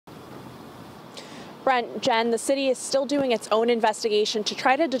Brent, Jen, the city is still doing its own investigation to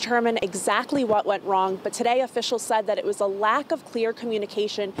try to determine exactly what went wrong. But today, officials said that it was a lack of clear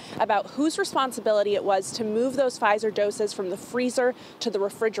communication about whose responsibility it was to move those Pfizer doses from the freezer to the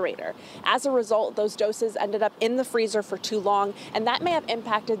refrigerator. As a result, those doses ended up in the freezer for too long, and that may have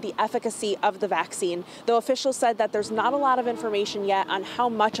impacted the efficacy of the vaccine, though officials said that there's not a lot of information yet on how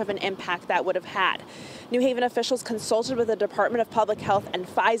much of an impact that would have had. New Haven officials consulted with the Department of Public Health and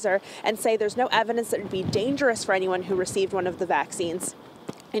Pfizer and say there's no evidence that it would be dangerous for anyone who received one of the vaccines.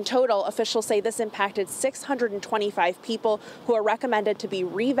 In total, officials say this impacted 625 people who are recommended to be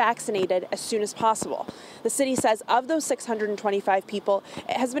revaccinated as soon as possible. The city says of those 625 people,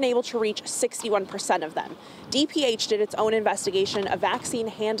 it has been able to reach 61% of them. DPH did its own investigation of vaccine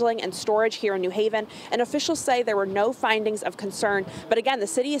handling and storage here in New Haven, and officials say there were no findings of concern. But again, the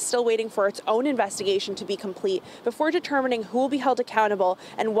city is still waiting for its own investigation to be complete before determining who will be held accountable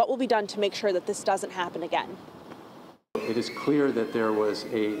and what will be done to make sure that this doesn't happen again. It is clear that there was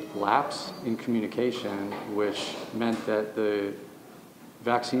a lapse in communication, which meant that the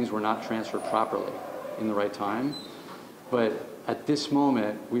vaccines were not transferred properly in the right time. But at this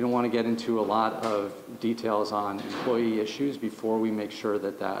moment, we don't want to get into a lot of details on employee issues before we make sure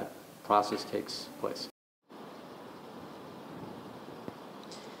that that process takes place.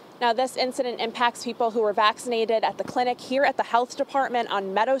 Now, this incident impacts people who were vaccinated at the clinic here at the health department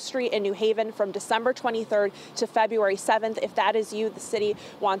on Meadow Street in New Haven from December 23rd to February 7th. If that is you, the city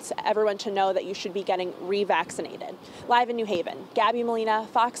wants everyone to know that you should be getting revaccinated. Live in New Haven, Gabby Molina,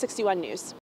 Fox 61 News.